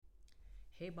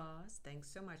Hey boss, thanks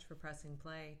so much for pressing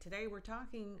play. Today we're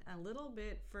talking a little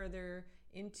bit further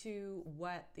into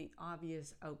what the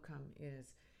obvious outcome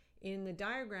is. In the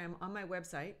diagram on my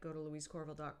website, go to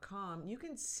louisecorville.com, you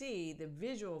can see the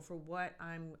visual for what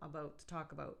I'm about to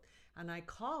talk about. And I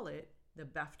call it the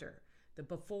BEFTER, the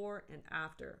before and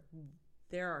after.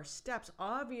 There are steps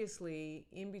obviously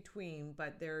in between,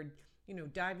 but they're,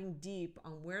 diving deep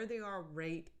on where they are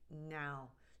right now.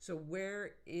 So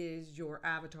where is your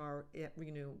avatar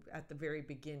at the very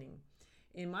beginning?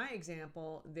 In my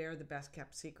example, they're the best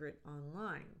kept secret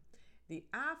online. The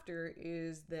after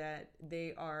is that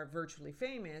they are virtually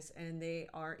famous and they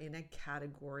are in a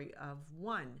category of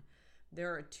one.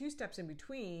 There are two steps in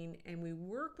between, and we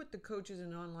work with the coaches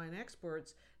and online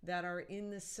experts that are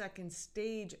in the second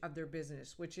stage of their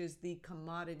business, which is the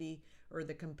commodity or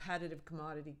the competitive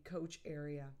commodity coach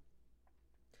area,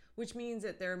 which means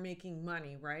that they're making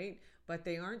money, right? But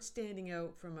they aren't standing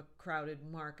out from a crowded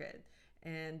market.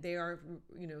 And they are,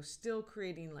 still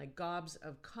creating like gobs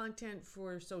of content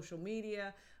for social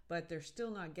media, but they're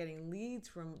still not getting leads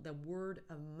from the word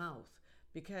of mouth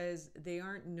because they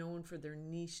aren't known for their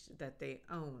niche that they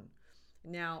own.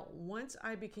 Now, once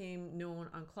I became known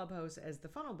on Clubhouse as the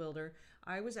funnel builder,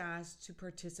 I was asked to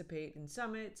participate in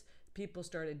summits. People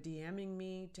started DMing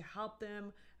me to help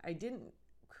them. I didn't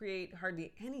create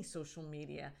hardly any social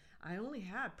media. I only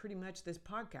had pretty much this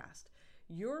podcast.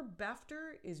 Your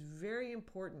BEFTER is very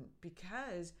important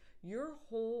because your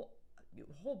whole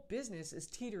business is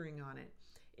teetering on it.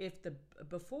 If the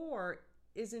before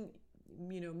isn't,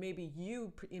 maybe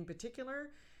you in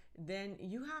particular, then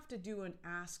you have to do an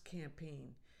ask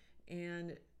campaign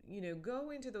and go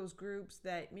into those groups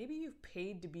that maybe you've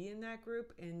paid to be in that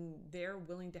group and they're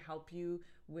willing to help you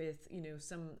with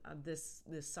some of this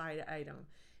side item.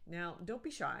 Now, don't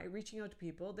be shy reaching out to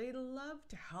people. They love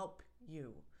to help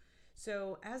you.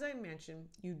 So as I mentioned,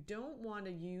 you don't want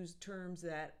to use terms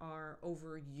that are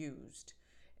overused.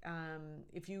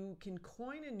 If you can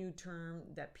coin a new term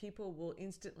that people will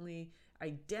instantly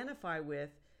identify with,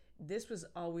 this was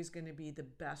always going to be the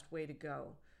best way to go.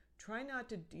 Try not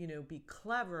to, be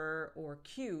clever or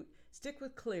cute. Stick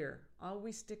with clear.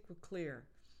 Always stick with clear.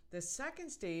 The second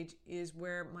stage is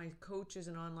where my coaches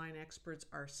and online experts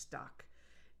are stuck.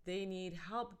 They need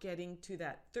help getting to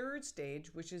that third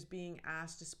stage, which is being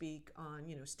asked to speak on,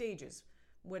 stages,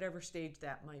 whatever stage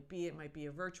that might be. It might be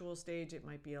a virtual stage, it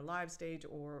might be a live stage,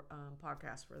 or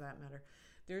podcast for that matter.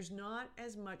 There's not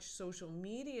as much social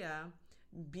media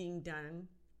being done,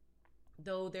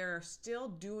 though they're still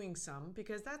doing some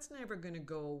because that's never going to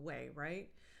go away, right?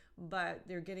 But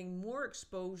they're getting more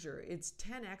exposure. It's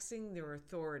 10xing their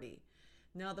authority.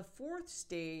 Now, the fourth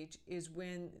stage is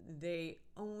when they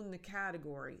own the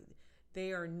category.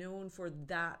 They are known for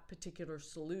that particular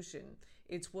solution.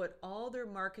 It's what all their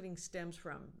marketing stems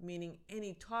from, meaning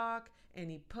any talk,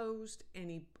 any post,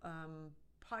 any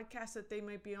podcast that they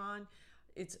might be on.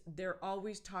 They're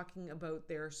always talking about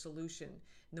their solution.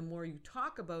 The more you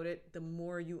talk about it, the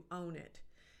more you own it.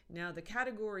 Now, the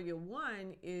category of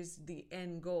one is the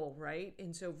end goal, right?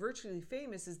 And so virtually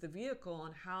famous is the vehicle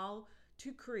on how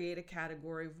to create a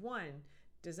category of one.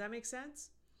 Does that make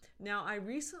sense? Now, I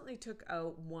recently took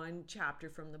out one chapter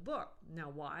from the book.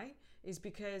 Now, why? Is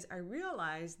because I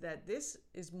realized that this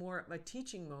is more of a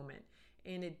teaching moment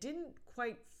and it didn't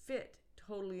quite fit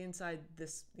totally inside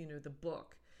this, the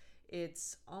book.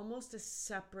 It's almost a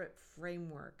separate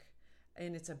framework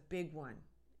and it's a big one.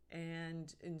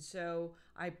 And so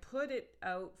I put it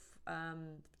out,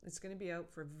 it's going to be out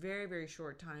for a very, very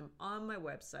short time on my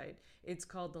website. It's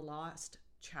called The Lost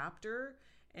Chapter,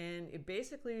 and it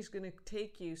basically is going to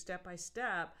take you step by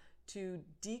step to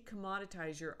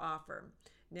decommoditize your offer.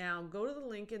 Now, go to the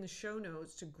link in the show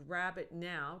notes to grab it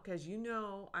now, because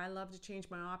I love to change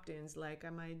my opt-ins like I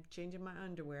might change in my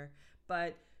underwear,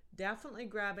 but definitely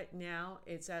grab it now.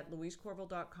 It's at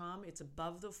louisecorville.com. It's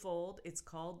above the fold. It's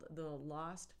called The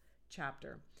Lost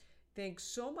Chapter. Thanks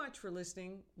so much for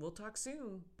listening. We'll talk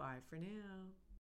soon. Bye for now.